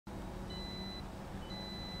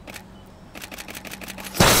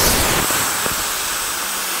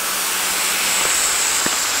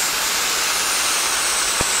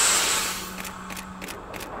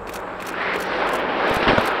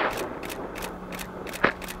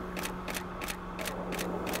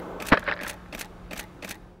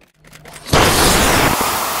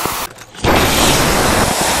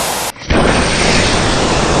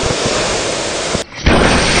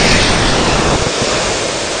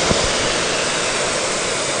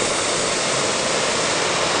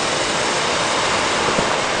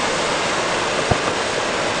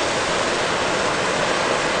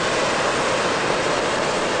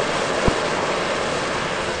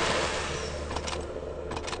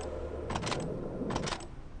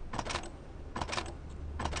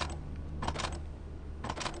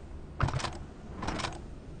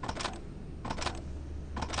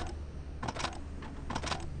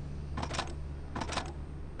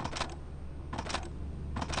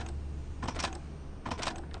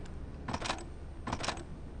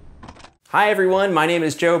Hi everyone, my name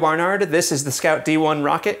is Joe Barnard. This is the Scout D1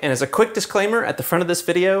 rocket, and as a quick disclaimer at the front of this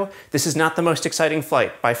video, this is not the most exciting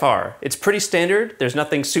flight by far. It's pretty standard, there's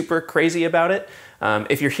nothing super crazy about it.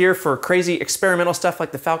 If you're here for crazy experimental stuff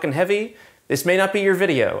like the Falcon Heavy, this may not be your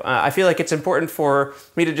video. I feel like it's important for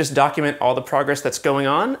me to just document all the progress that's going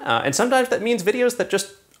on, and sometimes that means videos that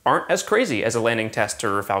just aren't as crazy as a landing test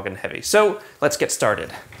or Falcon Heavy. So let's get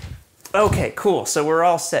started. Okay, cool, so we're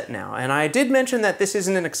all set now. And I did mention that this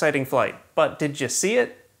isn't an exciting flight, but did you see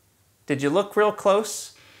it? Did you look real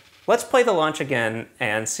close? Let's play the launch again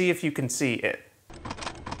and see if you can see it.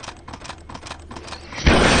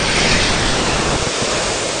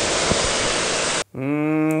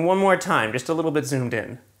 One more time, just a little bit zoomed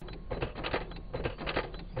in.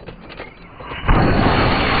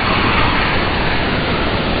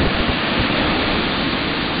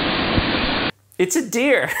 It's a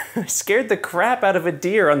deer. I scared the crap out of a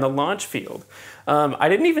deer on the launch field. I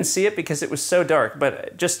didn't even see it because it was so dark,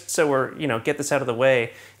 but just so we're, get this out of the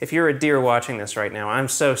way, if you're a deer watching this right now, I'm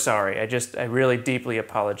so sorry. I really deeply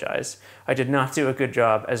apologize. I did not do a good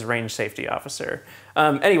job as range safety officer.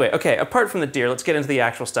 Anyway, okay, apart from the deer, let's get into the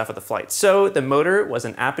actual stuff of the flight. So the motor was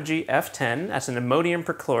an Apogee F10. That's an ammonium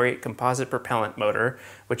perchlorate composite propellant motor,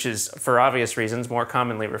 which is, for obvious reasons, more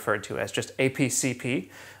commonly referred to as just APCP.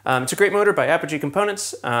 It's a great motor by Apogee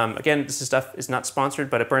Components. Again, this stuff is not sponsored,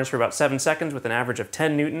 but it burns for about 7 seconds with an average of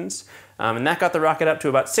 10 newtons. And that got the rocket up to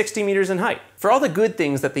about 60 meters in height. For all the good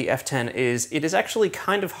things that the F10 is, it is actually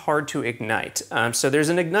kind of hard to ignite. So there's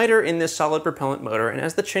an igniter in this solid propellant motor, and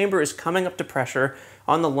as the chamber is coming up to pressure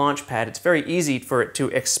on the launch pad, it's very easy for it to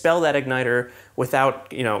expel that igniter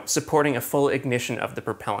without, supporting a full ignition of the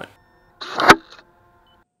propellant.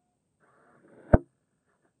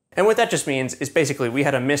 And what that just means is basically we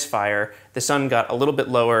had a misfire, the sun got a little bit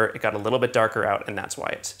lower, it got a little bit darker out, and that's why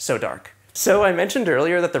it's so dark. So I mentioned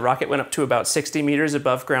earlier that the rocket went up to about 60 meters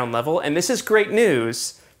above ground level, and this is great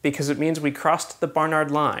news because it means we crossed the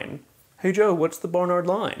Barnard line. Hey Joe, what's the Barnard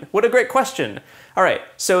line? What a great question. All right,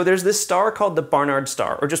 so there's this star called the Barnard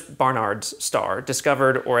Star, or just Barnard's Star,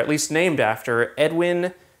 discovered, or at least named after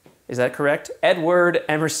Edwin, is that correct? Edward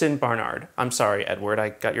Emerson Barnard. I'm sorry, Edward, I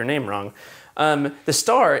got your name wrong. The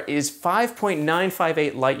star is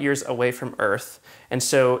 5.958 light years away from Earth, and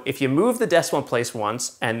so if you move the decimal place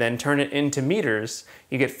once and then turn it into meters,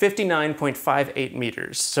 you get 59.58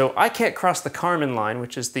 meters. So I can't cross the Kármán line,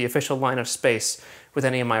 which is the official line of space, with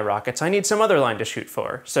any of my rockets. I need some other line to shoot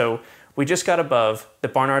for. So we just got above the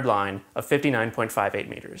Barnard line of 59.58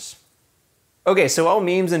 meters. Okay, so all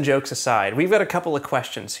memes and jokes aside, we've got a couple of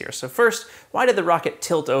questions here. So first, why did the rocket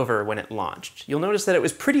tilt over when it launched? You'll notice that it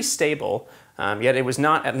was pretty stable, yet it was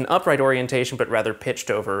not at an upright orientation, but rather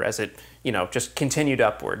pitched over as it, just continued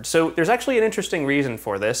upward. So there's actually an interesting reason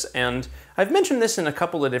for this, and I've mentioned this in a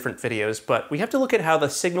couple of different videos, but we have to look at how the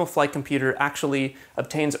signal flight computer actually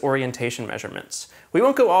obtains orientation measurements. We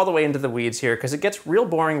won't go all the way into the weeds here because it gets real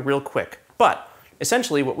boring real quick, but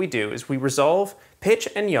essentially what we do is we resolve pitch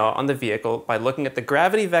and yaw on the vehicle by looking at the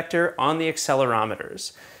gravity vector on the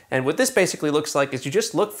accelerometers. And what this basically looks like is you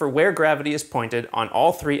just look for where gravity is pointed on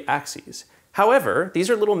all 3 axes. However, these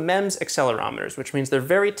are little MEMS accelerometers, which means they're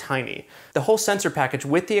very tiny. The whole sensor package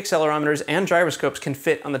with the accelerometers and gyroscopes can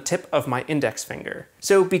fit on the tip of my index finger.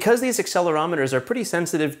 So because these accelerometers are pretty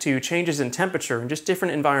sensitive to changes in temperature and just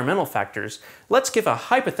different environmental factors, let's give a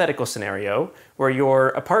hypothetical scenario where your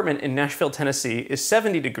apartment in Nashville, Tennessee is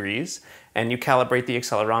 70 degrees and you calibrate the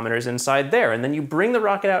accelerometers inside there, and then you bring the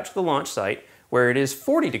rocket out to the launch site where it is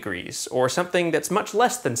 40 degrees or something that's much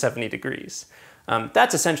less than 70 degrees.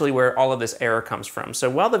 That's essentially where all of this error comes from. So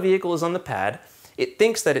while the vehicle is on the pad, it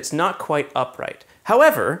thinks that it's not quite upright.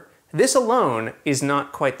 However, this alone is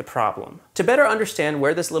not quite the problem. To better understand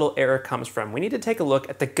where this little error comes from, we need to take a look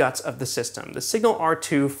at the guts of the system, the Signal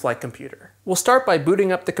R2 flight computer. We'll start by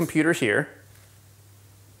booting up the computer here.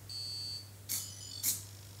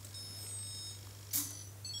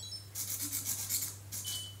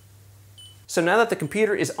 So now that the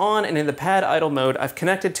computer is on and in the pad idle mode, I've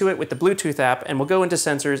connected to it with the Bluetooth app, and we'll go into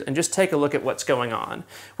sensors and just take a look at what's going on.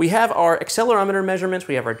 We have our accelerometer measurements,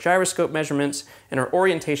 we have our gyroscope measurements, and our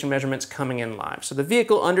orientation measurements coming in live. So the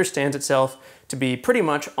vehicle understands itself to be pretty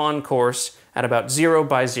much on course at about 0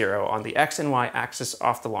 by 0 on the X and Y axis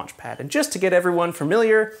off the launch pad. And just to get everyone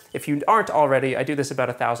familiar, if you aren't already, I do this about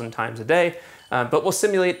 1,000 times a day, but we'll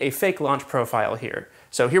simulate a fake launch profile here.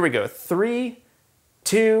 So here we go, 3,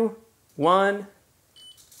 2, 1.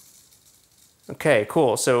 Okay,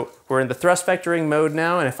 cool. So we're in the thrust vectoring mode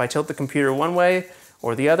now, and if I tilt the computer one way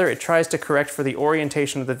or the other, it tries to correct for the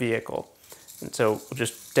orientation of the vehicle. And so we'll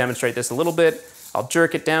just demonstrate this a little bit. I'll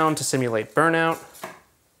jerk it down to simulate burnout.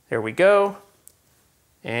 There we go.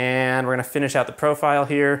 And we're going to finish out the profile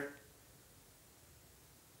here.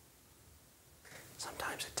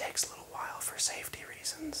 Sometimes it takes a little while for safety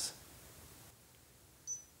reasons.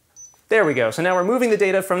 There we go. So now we're moving the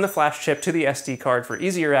data from the flash chip to the SD card for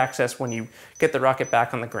easier access when you get the rocket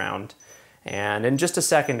back on the ground. And in just a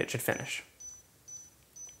second, it should finish.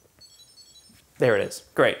 There it is.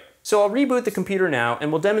 Great. So I'll reboot the computer now,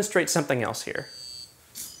 and we'll demonstrate something else here.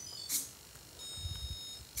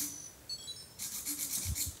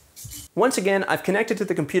 Once again, I've connected to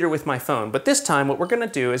the computer with my phone, but this time what we're going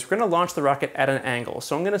to do is we're going to launch the rocket at an angle.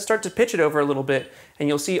 So I'm going to start to pitch it over a little bit, and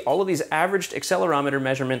you'll see all of these averaged accelerometer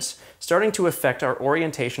measurements starting to affect our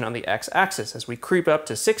orientation on the x-axis as we creep up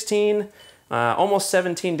to 16, almost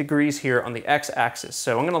 17 degrees here on the x-axis.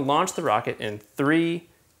 So I'm going to launch the rocket in 3,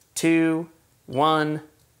 2, 1.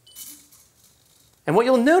 And what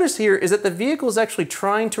you'll notice here is that the vehicle is actually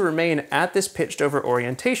trying to remain at this pitched over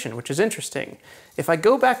orientation, which is interesting. If I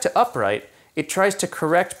go back to upright, it tries to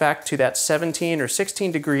correct back to that 17 or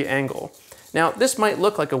 16 degree angle. Now, this might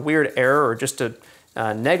look like a weird error or just a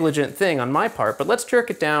negligent thing on my part, but let's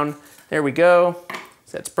jerk it down. There we go.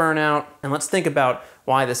 So that's burnout. And let's think about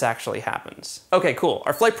why this actually happens. Okay, cool.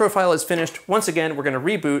 Our flight profile is finished. Once again, we're going to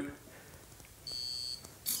reboot.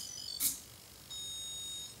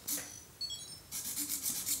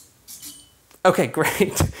 Okay,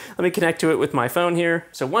 great. Let me connect to it with my phone here.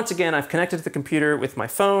 So once again, I've connected to the computer with my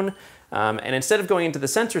phone, and instead of going into the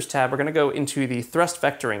Sensors tab, we're gonna go into the Thrust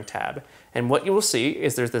Vectoring tab. And what you will see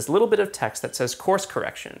is there's this little bit of text that says course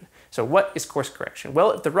correction. So what is course correction?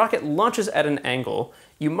 Well, if the rocket launches at an angle,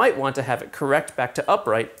 you might want to have it correct back to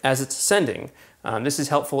upright as it's ascending. This is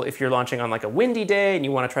helpful if you're launching on like a windy day and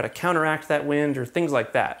you wanna try to counteract that wind or things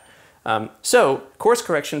like that. So course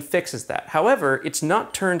correction fixes that. However, it's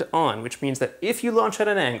not turned on, which means that if you launch at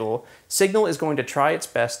an angle, Signal is going to try its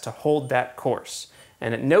best to hold that course.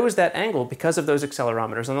 And it knows that angle because of those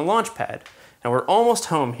accelerometers on the launch pad. Now we're almost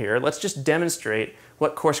home here. Let's just demonstrate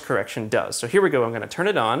what course correction does. So here we go. I'm going to turn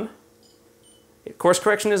it on. Course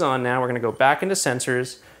correction is on now. We're going to go back into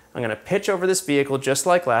sensors. I'm going to pitch over this vehicle just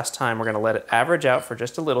like last time. We're going to let it average out for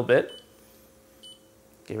just a little bit.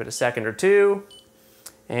 Give it a second or two.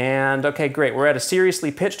 And okay, great, we're at a seriously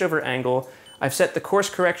pitched over angle. I've set the course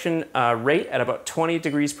correction rate at about 20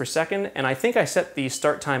 degrees per second, and I think I set the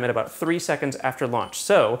start time at about 3 seconds after launch.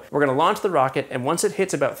 So we're gonna launch the rocket, and once it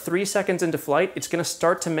hits about 3 seconds into flight, it's gonna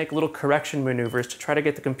start to make little correction maneuvers to try to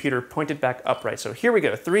get the computer pointed back upright. So here we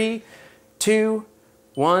go, 3, 2,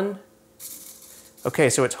 1. Okay,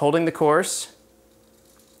 so it's holding the course,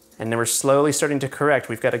 and then we're slowly starting to correct.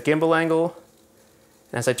 We've got a gimbal angle,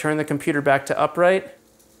 and as I turn the computer back to upright,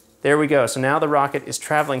 there we go. So now the rocket is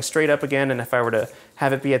traveling straight up again, and if I were to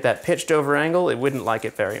have it be at that pitched over angle, it wouldn't like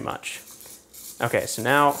it very much. Okay, so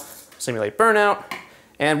now simulate burnout,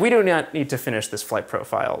 and we do not need to finish this flight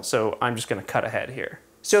profile, so I'm just gonna cut ahead here.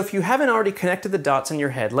 So if you haven't already connected the dots in your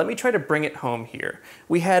head, let me try to bring it home here.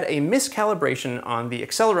 We had a miscalibration on the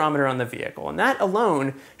accelerometer on the vehicle, and that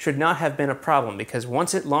alone should not have been a problem because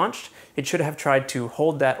once it launched, it should have tried to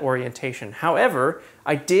hold that orientation. However,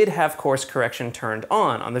 I did have course correction turned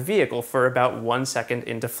on the vehicle for about 1 second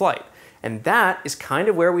into flight. And that is kind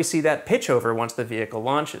of where we see that pitch over once the vehicle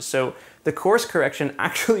launches. So the course correction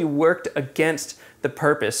actually worked against the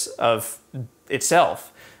purpose of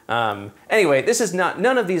itself. Anyway, this is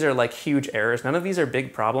none of these are like huge errors. None of these are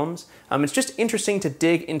big problems. It's just interesting to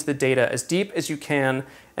dig into the data as deep as you can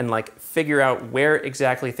and like figure out where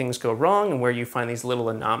exactly things go wrong and where you find these little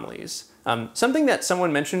anomalies. Something that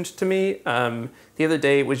someone mentioned to me the other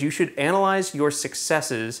day was you should analyze your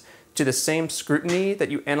successes to the same scrutiny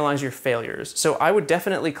that you analyze your failures. So I would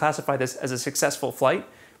definitely classify this as a successful flight,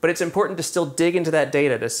 but it's important to still dig into that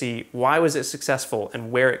data to see why was it successful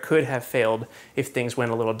and where it could have failed if things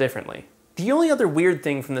went a little differently. The only other weird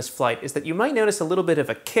thing from this flight is that you might notice a little bit of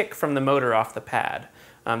a kick from the motor off the pad.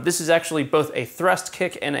 This is actually both a thrust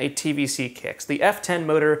kick and a TVC kick. So the F10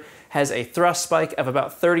 motor has a thrust spike of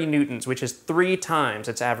about 30 newtons, which is 3 times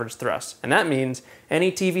its average thrust. And that means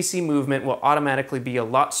any TVC movement will automatically be a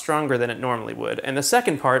lot stronger than it normally would. And the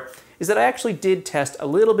second part is that I actually did test a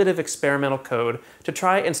little bit of experimental code to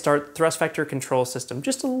try and start the thrust vector control system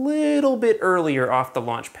just a little bit earlier off the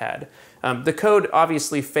launch pad. The code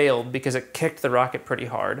obviously failed because it kicked the rocket pretty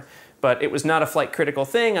hard, but it was not a flight critical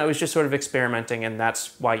thing. I was just sort of experimenting, and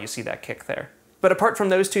that's why you see that kick there. But apart from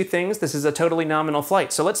those two things, this is a totally nominal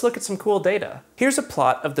flight, so let's look at some cool data. Here's a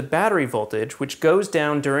plot of the battery voltage, which goes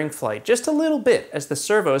down during flight just a little bit as the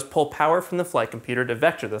servos pull power from the flight computer to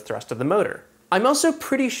vector the thrust of the motor. I'm also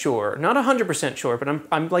pretty sure, not 100% sure, but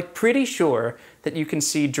I'm like pretty sure that you can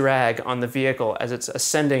see drag on the vehicle as it's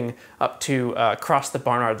ascending up to cross the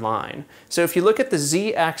Barnard line. So if you look at the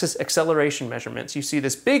z-axis acceleration measurements, you see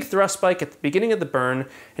this big thrust spike at the beginning of the burn,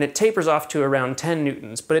 and it tapers off to around 10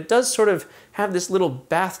 newtons, but it does sort of have this little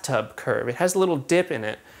bathtub curve. It has a little dip in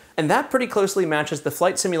it. And that pretty closely matches the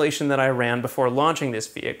flight simulation that I ran before launching this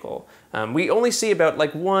vehicle. We only see about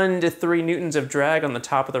like 1 to 3 newtons of drag on the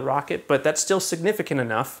top of the rocket, but that's still significant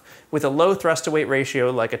enough with a low thrust to weight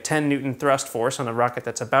ratio, like a 10 Newton thrust force on a rocket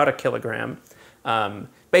that's about a kilogram.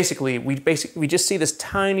 Basically, we just see this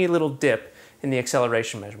tiny little dip in the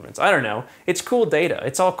acceleration measurements. I don't know, it's cool data.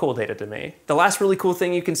 It's all cool data to me. The last really cool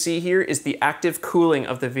thing you can see here is the active cooling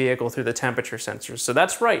of the vehicle through the temperature sensors. So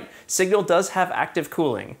that's right, Signal does have active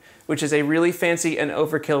cooling, which is a really fancy and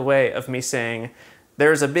overkill way of me saying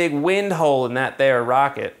there's a big wind hole in that there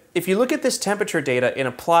rocket. If you look at this temperature data in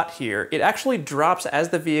a plot here, it actually drops as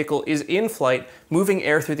the vehicle is in flight, moving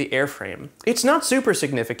air through the airframe. It's not super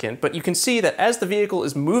significant, but you can see that as the vehicle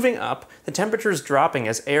is moving up, the temperature is dropping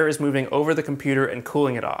as air is moving over the computer and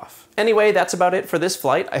cooling it off. Anyway, that's about it for this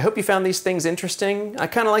flight. I hope you found these things interesting. I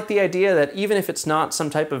kind of like the idea that even if it's not some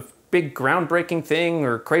type of big groundbreaking thing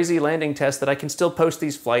or crazy landing test, that I can still post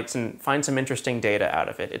these flights and find some interesting data out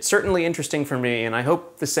of it. It's certainly interesting for me, and I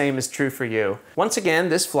hope the same is true for you. Once again,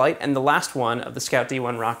 this flight and the last one of the Scout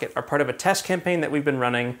D1 rocket are part of a test campaign that we've been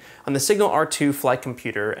running on the Signal R2 flight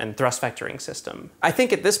computer and thrust vectoring system. I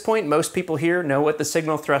think at this point, most people here know what the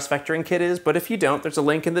Signal thrust vectoring kit is, but if you don't, there's a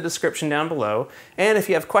link in the description down below. And if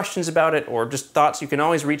you have questions about it or just thoughts, you can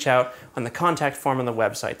always reach out on the contact form on the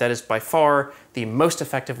website. That is by far the most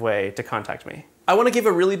effective way to contact me. I want to give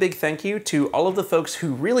a really big thank you to all of the folks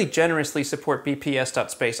who really generously support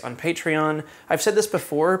BPS.space on Patreon. I've said this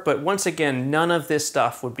before, but once again, none of this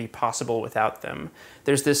stuff would be possible without them.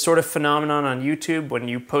 There's this sort of phenomenon on YouTube when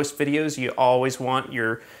you post videos, you always want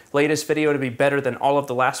your latest video to be better than all of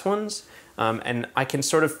the last ones, and I can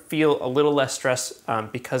sort of feel a little less stress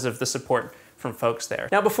because of the support from folks there.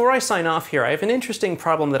 Now, before I sign off here, I have an interesting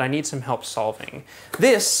problem that I need some help solving.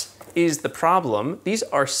 This is the problem. These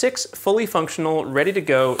are 6 fully functional,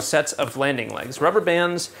 ready-to-go sets of landing legs. Rubber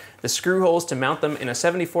bands, the screw holes to mount them in a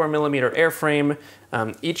 74mm airframe.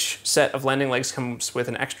 Each set of landing legs comes with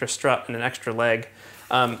an extra strut and an extra leg.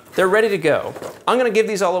 They're ready to go. I'm gonna give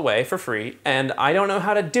these all away for free, and I don't know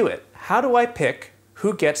how to do it. How do I pick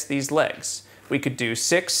who gets these legs? We could do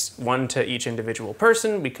 6, 1 to each individual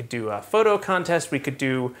person. We could do a photo contest. We could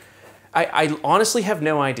do... I honestly have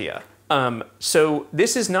no idea. So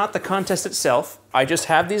this is not the contest itself. I just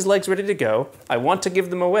have these legs ready to go. I want to give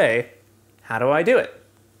them away. How do I do it?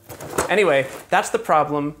 Anyway, that's the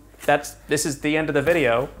problem. This is the end of the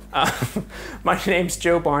video. My name's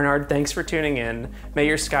Joe Barnard. Thanks for tuning in. May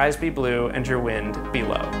your skies be blue and your wind be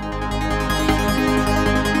low.